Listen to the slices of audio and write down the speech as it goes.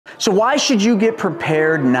So why should you get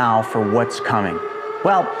prepared now for what's coming?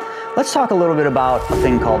 Well, let's talk a little bit about a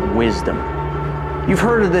thing called wisdom. You've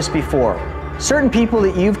heard of this before. Certain people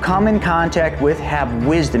that you've come in contact with have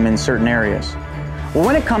wisdom in certain areas. Well,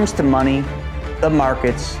 when it comes to money, the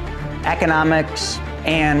markets, economics,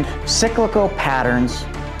 and cyclical patterns,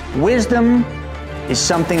 wisdom is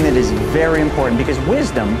something that is very important because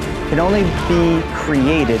wisdom can only be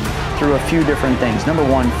created through a few different things. Number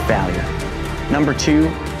one, failure. Number two,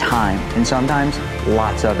 time, and sometimes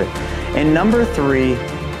lots of it. And number three,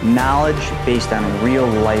 knowledge based on real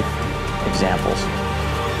life examples.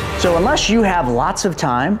 So unless you have lots of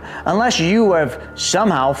time, unless you have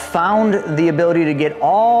somehow found the ability to get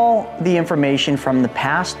all the information from the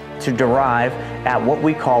past to derive at what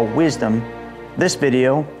we call wisdom, this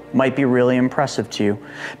video might be really impressive to you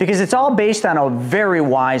because it's all based on a very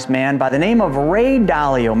wise man by the name of Ray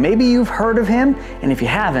Dalio. Maybe you've heard of him, and if you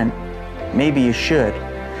haven't, maybe you should,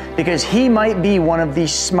 because he might be one of the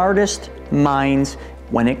smartest minds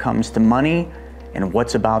when it comes to money and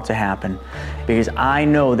what's about to happen. Because I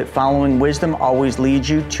know that following wisdom always leads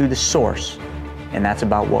you to the source, and that's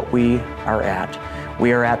about what we are at.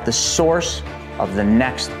 We are at the source of the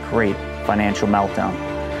next great financial meltdown.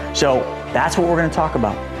 So that's what we're going to talk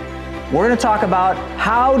about. We're going to talk about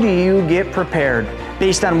how do you get prepared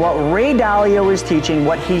based on what Ray Dalio is teaching,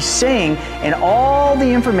 what he's saying, and all the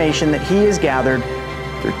information that he has gathered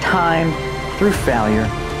through time, through failure,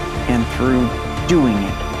 and through doing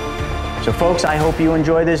it. So folks, I hope you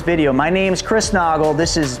enjoy this video. My name's Chris Naugle.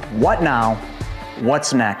 This is What Now?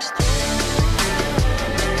 What's Next?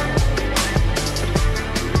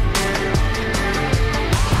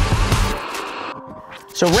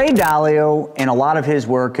 So Ray Dalio, in a lot of his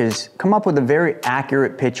work, has come up with a very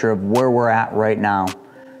accurate picture of where we're at right now,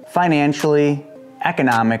 financially,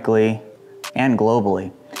 economically, and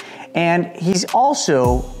globally. And he's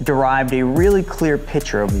also derived a really clear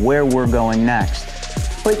picture of where we're going next.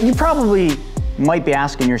 But you probably might be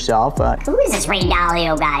asking yourself, who is this Ray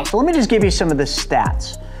Dalio guy? So let me just give you some of the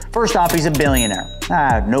stats. First off, he's a billionaire.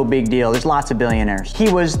 No big deal, there's lots of billionaires. He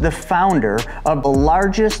was the founder of the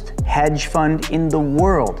largest hedge fund in the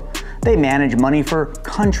world. They manage money for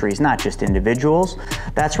countries, not just individuals.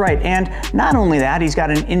 That's right, and not only that, he's got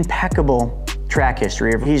an impeccable track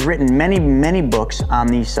history. He's written many books on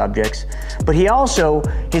these subjects, but he also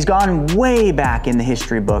has gone way back in the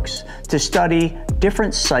history books to study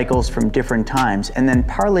different cycles from different times and then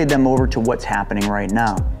parlayed them over to what's happening right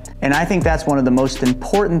now. And I think that's one of the most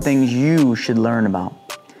important things you should learn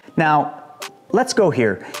about. Now, let's go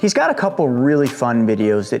here. He's got a couple really fun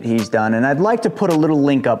videos that he's done, and I'd like to put a little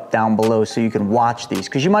link up down below so you can watch these,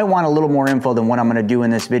 because you might want a little more info than what I'm gonna do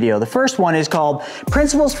in this video. The first one is called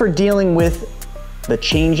Principles for Dealing with the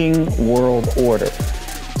Changing World Order.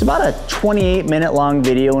 It's about a 28-minute long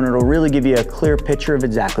video, and it'll really give you a clear picture of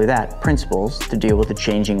exactly that, principles to deal with the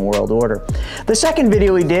changing world order. The second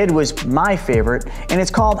video he did was my favorite, and it's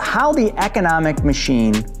called How the Economic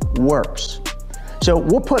Machine Works. So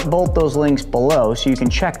we'll put both those links below so you can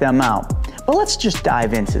check them out. But let's just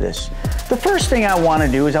dive into this. The first thing I want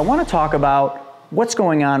to do is I want to talk about what's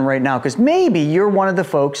going on right now, because maybe you're one of the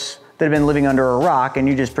folks that have been living under a rock and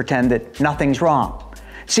you just pretend that nothing's wrong.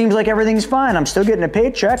 Seems like everything's fine. I'm still getting a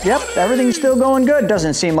paycheck. Yep, everything's still going good.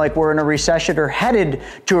 Doesn't seem like we're in a recession or headed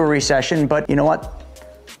to a recession, but you know what?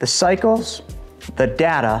 The cycles, the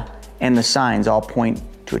data, and the signs all point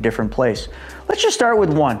to a different place. Let's just start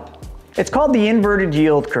with one. It's called the inverted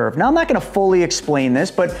yield curve. Now, I'm not going to fully explain this,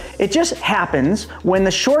 but it just happens when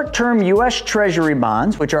the short-term U.S. Treasury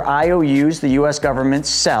bonds, which are IOUs the U.S. government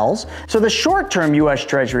sells. So the short-term U.S.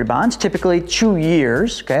 Treasury bonds, typically 2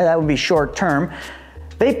 years, okay, that would be short-term,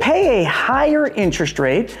 they pay a higher interest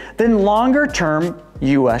rate than longer-term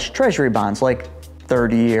U.S. Treasury bonds, like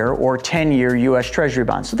 30-year or 10-year U.S. Treasury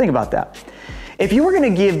bonds. So think about that. If you were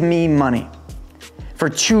going to give me money for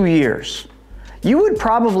 2 years, you would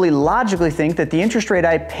probably logically think that the interest rate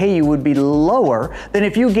I pay you would be lower than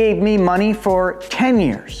if you gave me money for 10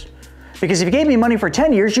 years. Because if you gave me money for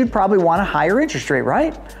 10 years, you'd probably want a higher interest rate,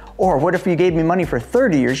 right? Or what if you gave me money for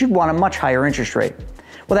 30 years, you'd want a much higher interest rate.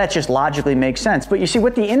 Well, that just logically makes sense. But you see,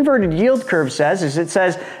 what the inverted yield curve says is it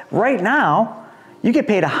says right now, you get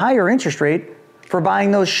paid a higher interest rate for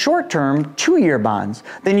buying those short-term 2-year bonds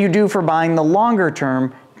than you do for buying the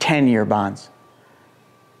longer-term 10-year bonds.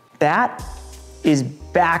 That is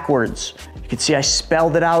backwards. You can see I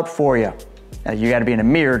spelled it out for you. Now, you got to be in a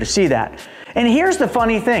mirror to see that. And here's the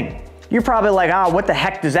funny thing. You're probably like, oh, what the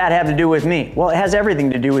heck does that have to do with me? Well, it has everything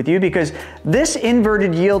to do with you, because this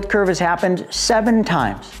inverted yield curve has happened 7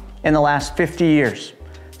 times in the last 50 years.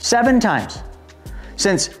 7 times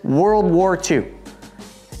since World War II.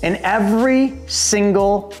 And every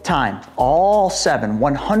single time, all 7,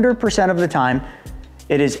 100% of the time,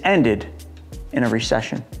 it is ended in a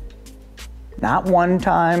recession. Not 1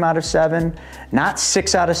 time out of 7, not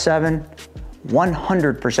 6 out of 7,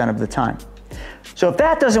 100% of the time. So if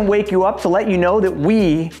that doesn't wake you up to let you know that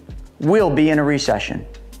we will be in a recession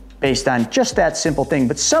based on just that simple thing.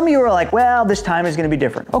 But some of you are like, well, this time is going to be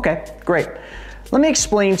different. Okay, great. Let me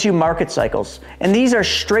explain to you market cycles. And these are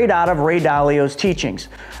straight out of Ray Dalio's teachings.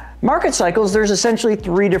 Market cycles, there's essentially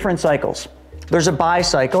 3 different cycles. There's a buy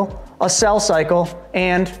cycle, a sell cycle,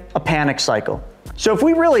 and a panic cycle. So if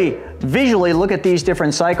we really visually look at these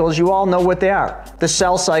different cycles, you all know what they are. The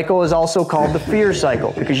sell cycle is also called the fear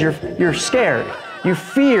cycle because you're scared. You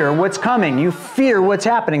fear what's coming. You fear what's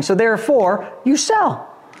happening. So therefore, you sell.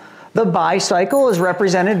 The buy cycle is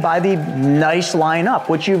represented by the nice line up,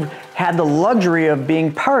 which you've had the luxury of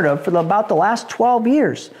being part of for about the last 12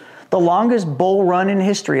 years. The longest bull run in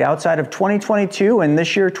history outside of 2022 and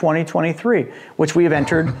this year 2023, which we have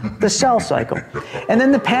entered the sell cycle. And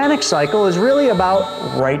then the panic cycle is really about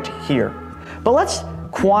right here. But let's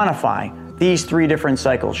quantify these 3 different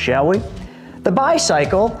cycles, shall we? The buy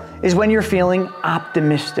cycle is when you're feeling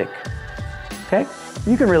optimistic, okay?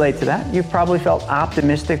 You can relate to that. You've probably felt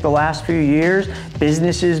optimistic the last few years.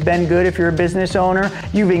 Business has been good if you're a business owner.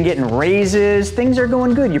 You've been getting raises. Things are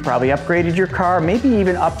going good. You probably upgraded your car, maybe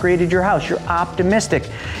even upgraded your house. You're optimistic.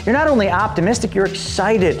 You're not only optimistic, you're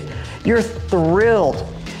excited. You're thrilled.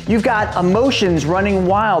 You've got emotions running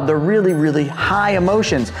wild. They're really, really high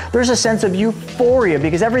emotions. There's a sense of euphoria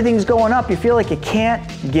because everything's going up. You feel like you can't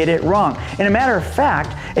get it wrong. And a matter of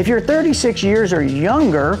fact, if you're 36 years or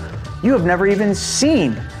younger, you have never even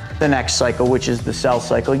seen the next cycle, which is the sell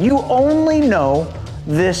cycle. You only know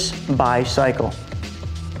this buy cycle.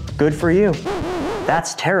 Good for you.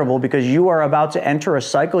 That's terrible because you are about to enter a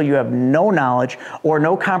cycle you have no knowledge or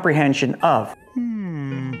no comprehension of.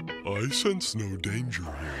 I sense no danger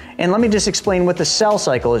here. And let me just explain what the sell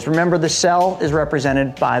cycle is. Remember, the sell is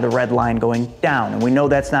represented by the red line going down, and we know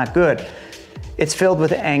that's not good. It's filled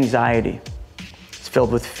with anxiety. It's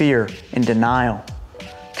filled with fear and denial.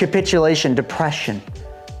 Capitulation, depression,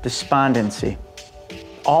 despondency.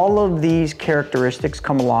 All of these characteristics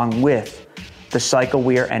come along with the cycle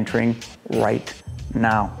we are entering right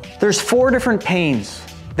now. There's 4 different pains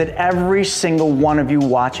that every single one of you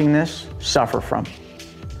watching this suffer from.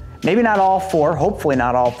 Maybe not all 4, hopefully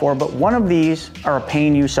not all 4, but one of these are a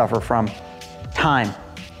pain you suffer from. Time.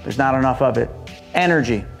 There's not enough of it.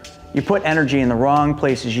 Energy. You put energy in the wrong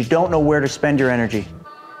places. You don't know where to spend your energy.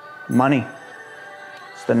 Money.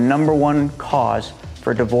 It's the #1 cause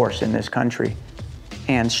for divorce in this country,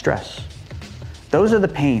 and stress. Those are the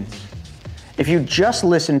pains. If you just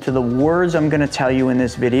listen to the words I'm going to tell you in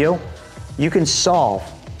this video, you can solve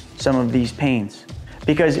some of these pains.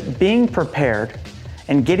 Because being prepared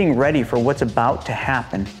and getting ready for what's about to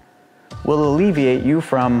happen will alleviate you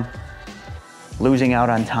from losing out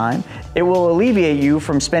on time. It will alleviate you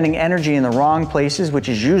from spending energy in the wrong places, which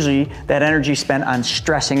is usually that energy spent on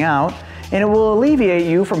stressing out. And it will alleviate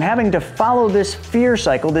you from having to follow this fear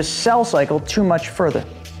cycle, this sell cycle, too much further.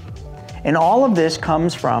 And all of this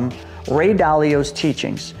comes from Ray Dalio's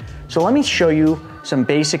teachings. So let me show you some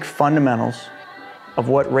basic fundamentals of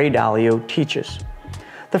what Ray Dalio teaches.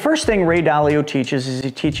 The first thing Ray Dalio teaches is he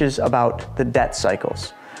teaches about the debt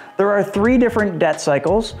cycles. There are 3 different debt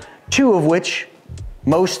cycles, 2 of which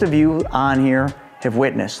most of you on here have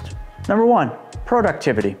witnessed. Number 1,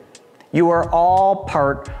 productivity. You are all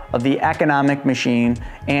part of the economic machine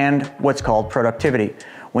and what's called productivity.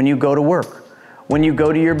 When you go to work, when you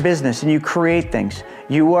go to your business and you create things,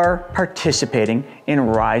 you are participating in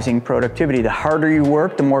rising productivity. The harder you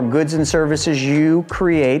work, the more goods and services you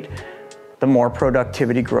create, the more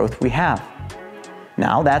productivity growth we have.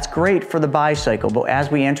 Now, that's great for the buy cycle, but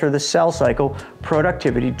as we enter the sell cycle,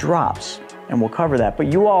 productivity drops. And we'll cover that,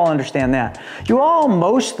 but you all understand that. You all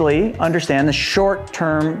mostly understand the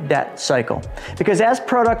short-term debt cycle. Because as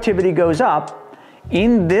productivity goes up,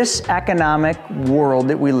 in this economic world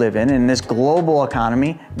that we live in this global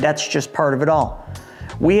economy, that's just part of it all.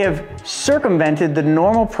 We have circumvented the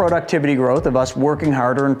normal productivity growth of us working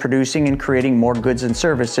harder and producing and creating more goods and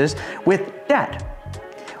services with debt.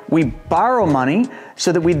 We borrow money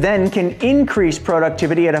so that we then can increase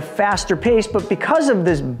productivity at a faster pace, but because of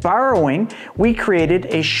this borrowing, we created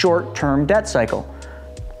a short-term debt cycle.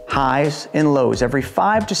 Highs and lows. Every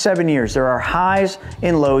 5 to 7 years, there are highs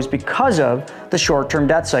and lows because of the short-term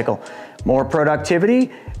debt cycle. More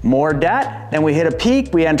productivity, more debt, then we hit a peak,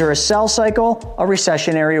 we enter a sell cycle, a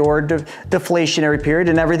recessionary or deflationary period,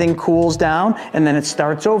 and everything cools down, and then it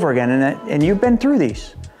starts over again, and you've been through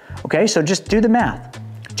these. Okay, so just do the math.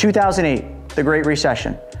 2008, the Great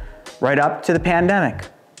Recession, right up to the pandemic.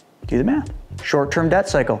 Do the math. Short-term debt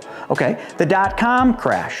cycle. Okay, the dot-com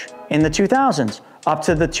crash in the 2000s, up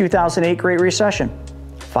to the 2008 Great Recession,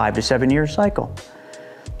 5 to 7 year cycle.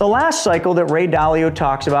 The last cycle that Ray Dalio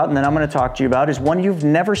talks about, and then I'm going to talk to you about, is one you've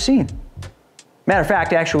never seen. Matter of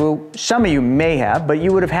fact, actually, some of you may have, but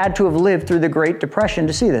you would have had to have lived through the Great Depression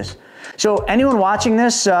to see this. So anyone watching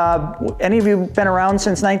this, any of you been around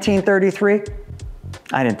since 1933?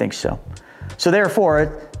 I didn't think so. So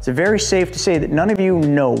therefore, it's very safe to say that none of you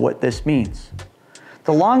know what this means.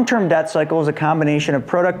 The long-term debt cycle is a combination of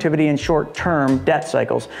productivity and short-term debt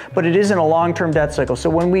cycles, but it isn't a long-term debt cycle. So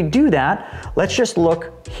when we do that, let's just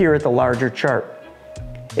look here at the larger chart.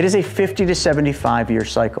 It is a 50 to 75 year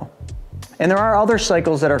cycle. And there are other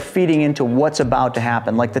cycles that are feeding into what's about to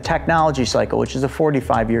happen, like the technology cycle, which is a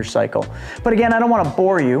 45 year cycle. But again, I don't want to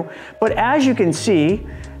bore you, but as you can see,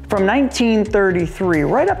 from 1933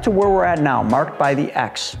 right up to where we're at now, marked by the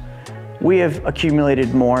X, we have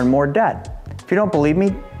accumulated more and more debt. If you don't believe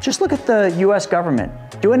me, just look at the US government.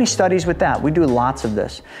 Do any studies with that? We do lots of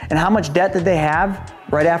this. And how much debt did they have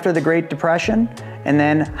right after the Great Depression? And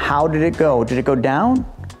then how did it go? Did it go down?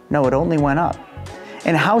 No, it only went up.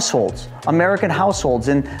 And households, American households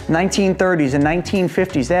in 1930s and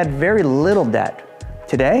 1950s, they had very little debt.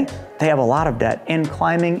 Today, they have a lot of debt and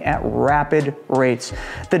climbing at rapid rates.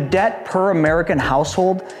 The debt per American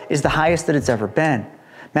household is the highest that it's ever been.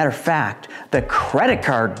 Matter of fact, the credit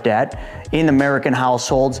card debt in American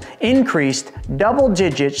households increased double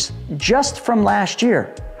digits just from last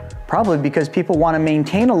year. Probably because people want to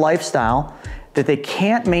maintain a lifestyle that they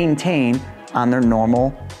can't maintain on their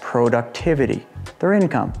normal productivity, their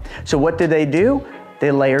income. So what do?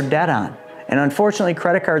 They layer debt on. And unfortunately,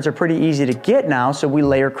 credit cards are pretty easy to get now, so we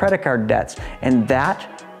layer credit card debts. And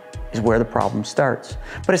that is where the problem starts.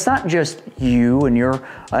 But it's not just you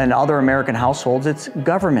and other American households, it's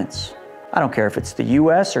governments. I don't care if it's the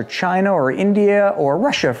US or China or India or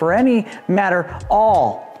Russia, for any matter,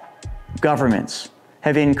 all governments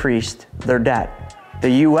have increased their debt.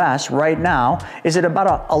 The US right now is at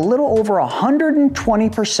about a little over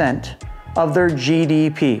 120% of their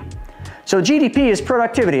GDP. So GDP is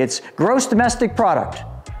productivity, it's gross domestic product.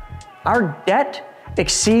 Our debt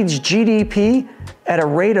exceeds GDP at a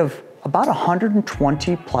rate of about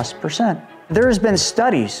 120+%. There has been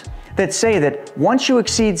studies that say that once you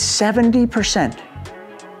exceed 70%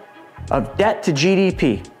 of debt to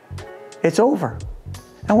GDP, it's over.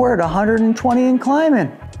 And we're at 120 and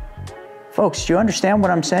climbing. Folks, do you understand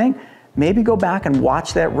what I'm saying? Maybe go back and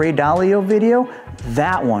watch that Ray Dalio video.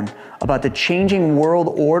 That one about the changing world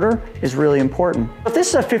order is really important. If this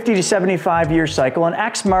is a 50 to 75 year cycle and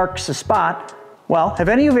X marks the spot, well, have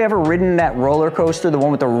any of you ever ridden that roller coaster, the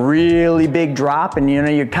one with the really big drop, and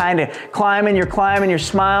you're kind of climbing, you're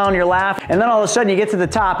smiling, you're laughing, and then all of a sudden you get to the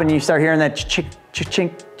top and you start hearing that chink,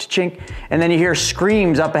 chink, chink, and then you hear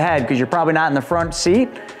screams up ahead because you're probably not in the front seat.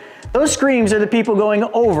 Those screams are the people going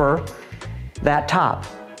over that top.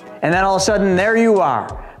 And then all of a sudden, there you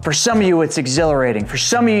are. For some of you, it's exhilarating. For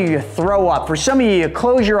some of you throw up. For some of you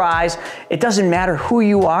close your eyes. It doesn't matter who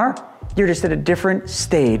you are. You're just at a different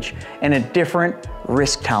stage and a different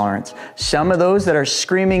risk tolerance. Some of those that are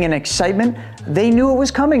screaming in excitement, they knew it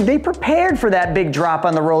was coming. They prepared for that big drop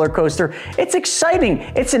on the roller coaster. It's exciting.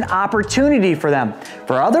 It's an opportunity for them.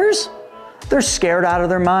 For others, they're scared out of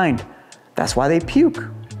their mind. That's why they puke.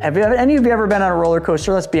 Have any of you ever been on a roller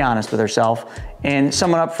coaster? Let's be honest with ourselves. And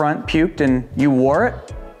someone up front puked and you wore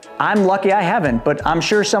it? I'm lucky I haven't, but I'm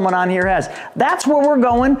sure someone on here has. That's where we're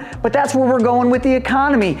going, but that's where we're going with the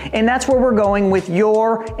economy, and that's where we're going with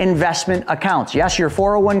your investment accounts. Yes, your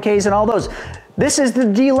 401ks and all those. This is the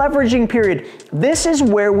deleveraging period. This is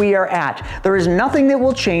where we are at. There is nothing that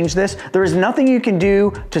will change this. There is nothing you can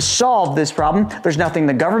do to solve this problem. There's nothing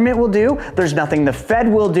the government will do. There's nothing the Fed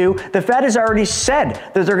will do. The Fed has already said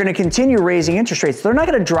that they're going to continue raising interest rates. They're not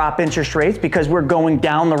going to drop interest rates because we're going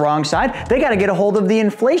down the wrong side. They got to get a hold of the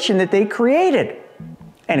inflation that they created.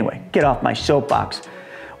 Anyway, get off my soapbox.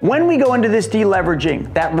 When we go into this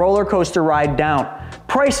deleveraging, that roller coaster ride down,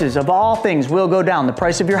 prices of all things will go down. The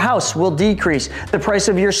price of your house will decrease. The price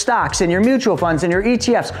of your stocks and your mutual funds and your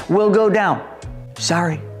ETFs will go down.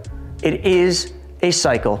 Sorry, it is a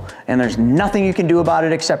cycle and there's nothing you can do about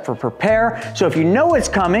it except for prepare. So if you know it's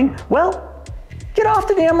coming, well, get off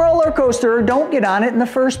the damn roller coaster or don't get on it in the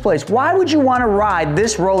first place. Why would you want to ride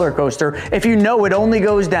this roller coaster if you know it only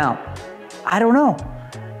goes down? I don't know.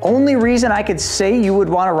 Only reason I could say you would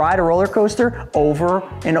want to ride a roller coaster over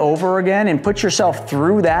and over again and put yourself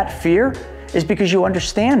through that fear is because you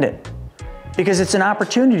understand it. Because it's an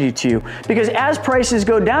opportunity to you. Because as prices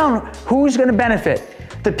go down, who's going to benefit?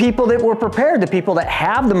 The people that were prepared, the people that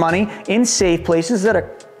have the money in safe places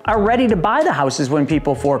that are ready to buy the houses when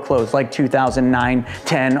people foreclose, like 2009,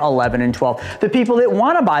 10, 11, and 12. The people that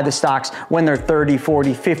want to buy the stocks when they're 30,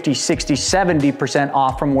 40, 50, 60, 70%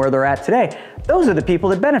 off from where they're at today. Those are the people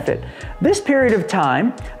that benefit. This period of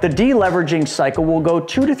time, the deleveraging cycle will go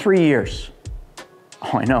 2 to 3 years.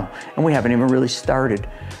 Oh, I know, and we haven't even really started.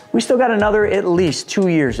 We still got another at least 2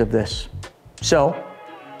 years of this. So,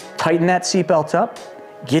 tighten that seatbelt up,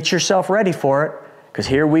 get yourself ready for it, because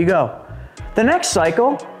here we go. The next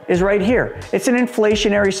cycle is right here. It's an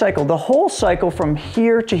inflationary cycle. The whole cycle from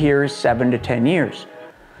here to here is 7 to 10 years.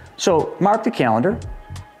 So mark the calendar.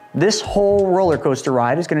 This whole roller coaster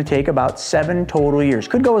ride is going to take about 7 total years.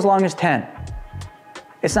 Could go as long as 10.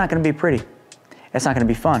 It's not going to be pretty. It's not going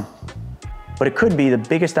to be fun. But it could be the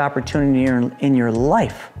biggest opportunity in your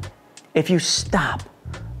life if you stop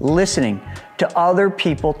listening to other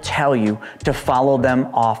people tell you to follow them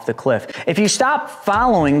off the cliff. If you stop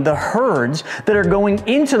following the herds that are going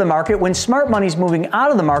into the market when smart money's moving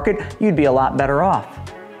out of the market, you'd be a lot better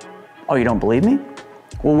off. Oh, you don't believe me?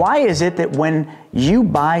 Well, why is it that when you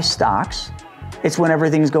buy stocks, it's when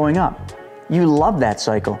everything's going up? You love that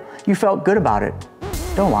cycle. You felt good about it.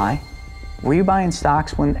 Don't lie. Were you buying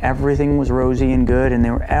stocks when everything was rosy and good and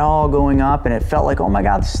they were all going up and it felt like, oh my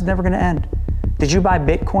God, this is never gonna end? Did you buy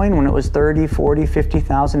Bitcoin when it was $30,000, $40,000,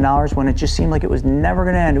 $50,000 when it just seemed like it was never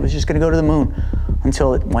gonna end? It was just gonna go to the moon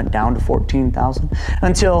until it went down to 14,000,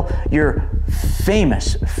 until your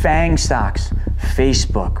famous FANG stocks,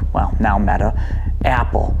 Facebook, well, now Meta,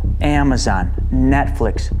 Apple, Amazon,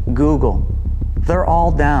 Netflix, Google, they're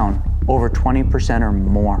all down over 20% or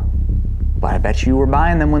more. But I bet you were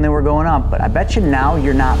buying them when they were going up, but I bet you now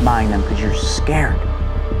you're not buying them because you're scared.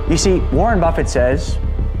 You see, Warren Buffett says,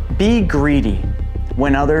 be greedy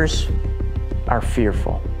when others are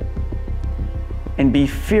fearful, and be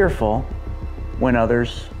fearful when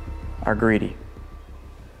others are greedy.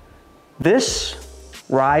 This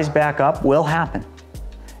rise back up will happen.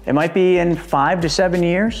 It might be in 5 to 7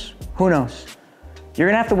 years, who knows? You're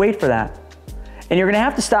gonna have to wait for that. And you're gonna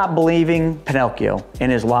have to stop believing Pinocchio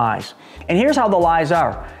and his lies. And here's how the lies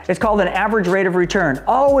are. It's called an average rate of return.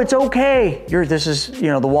 Oh, it's okay. This is,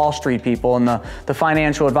 the Wall Street people and the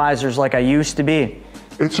financial advisors like I used to be.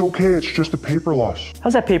 It's okay, it's just a paper loss.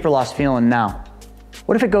 How's that paper loss feeling now?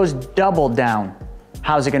 What if it goes double down?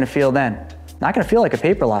 How's it gonna feel then? Not gonna feel like a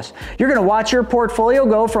paper loss. You're gonna watch your portfolio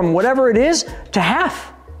go from whatever it is to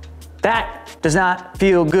half. That does not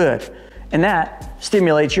feel good. And that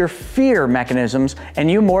stimulates your fear mechanisms, and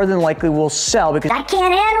you more than likely will sell because I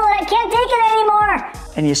can't handle it, I can't take it anymore.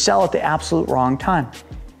 And you sell at the absolute wrong time.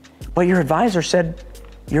 But your advisor said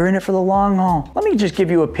you're in it for the long haul. Let me just give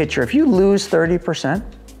you a picture. If you lose 30%,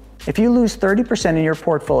 in your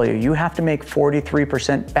portfolio, you have to make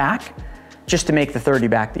 43% back just to make the 30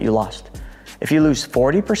 back that you lost. If you lose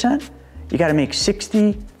 40%, you gotta make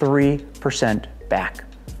 63% back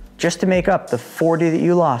just to make up the 40 that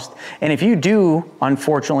you lost. And if you do,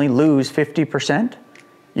 unfortunately, lose 50%,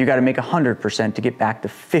 you gotta make 100% to get back the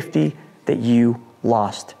 50 that you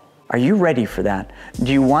lost. Are you ready for that?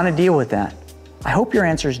 Do you wanna deal with that? I hope your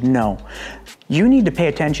answer is no. You need to pay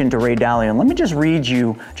attention to Ray Dalio. And let me just read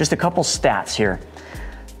you just a couple stats here.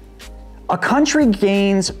 A country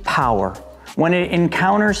gains power when it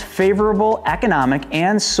encounters favorable economic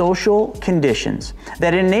and social conditions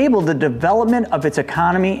that enable the development of its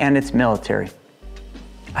economy and its military.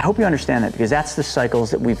 I hope you understand that because that's the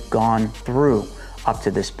cycles that we've gone through up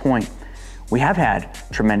to this point. We have had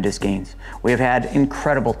tremendous gains. We have had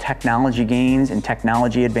incredible technology gains and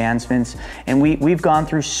technology advancements, and we've gone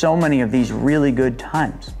through so many of these really good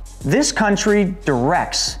times. This country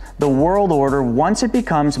directs the world order once it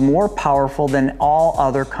becomes more powerful than all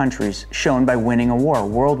other countries, shown by winning a war,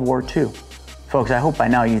 World War II. Folks, I hope by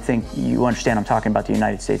now you understand I'm talking about the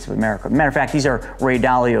United States of America. Matter of fact, these are Ray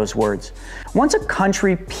Dalio's words. Once a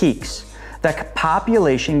country peaks, the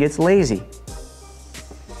population gets lazy.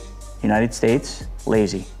 United States,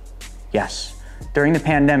 lazy. Yes. During the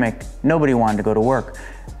pandemic, nobody wanted to go to work.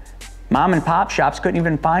 Mom and pop shops couldn't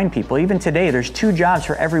even find people. Even today, there's 2 jobs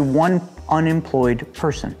for every 1 unemployed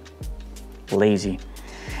person. Lazy.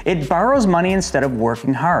 It borrows money instead of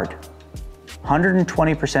working hard.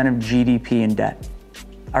 120% of GDP in debt.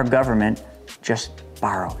 Our government just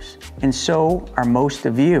borrows, and so are most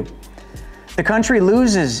of you. The country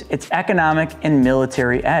loses its economic and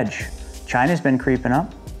military edge. China's been creeping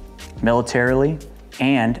up, militarily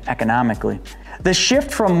and economically. The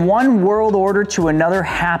shift from one world order to another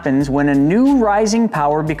happens when a new rising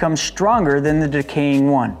power becomes stronger than the decaying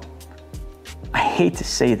one. I hate to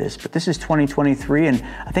say this, but this is 2023, and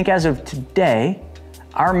I think as of today,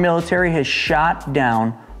 our military has shot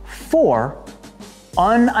down 4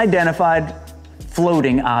 unidentified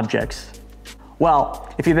floating objects.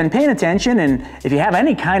 Well, if you've been paying attention and if you have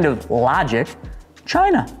any kind of logic,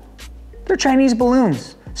 China. They're Chinese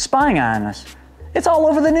balloons spying on us. It's all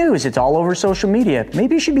over the news, it's all over social media.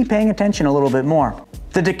 Maybe you should be paying attention a little bit more.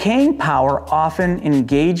 The decaying power often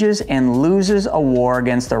engages and loses a war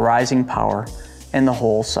against the rising power, and the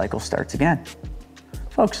whole cycle starts again.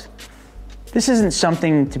 Folks, this isn't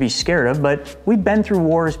something to be scared of, but we've been through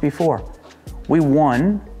wars before. We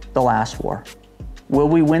won the last war. Will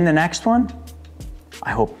we win the next one?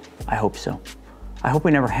 I hope so. I hope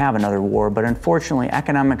we never have another war, but unfortunately,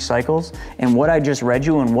 economic cycles and what I just read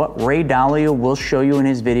you and what Ray Dalio will show you in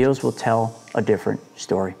his videos will tell a different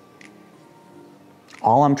story.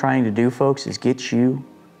 All I'm trying to do, folks, is get you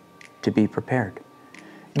to be prepared.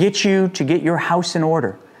 Get you to get your house in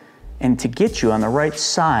order and to get you on the right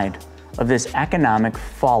side of this economic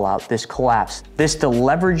fallout, this collapse, this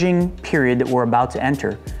deleveraging period that we're about to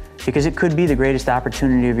enter, because it could be the greatest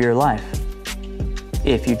opportunity of your life,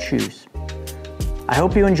 if you choose. I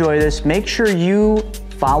hope you enjoy this. Make sure you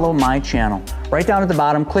follow my channel. Right down at the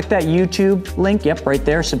bottom, click that YouTube link, yep, right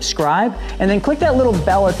there, subscribe, and then click that little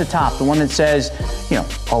bell at the top, the one that says,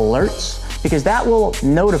 alerts, because that will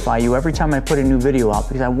notify you every time I put a new video out,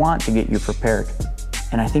 because I want to get you prepared.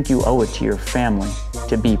 And I think you owe it to your family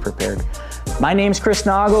to be prepared. My name's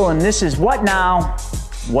Naugle, and this is What Now?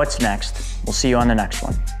 What's Next? We'll see you on the next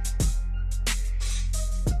one.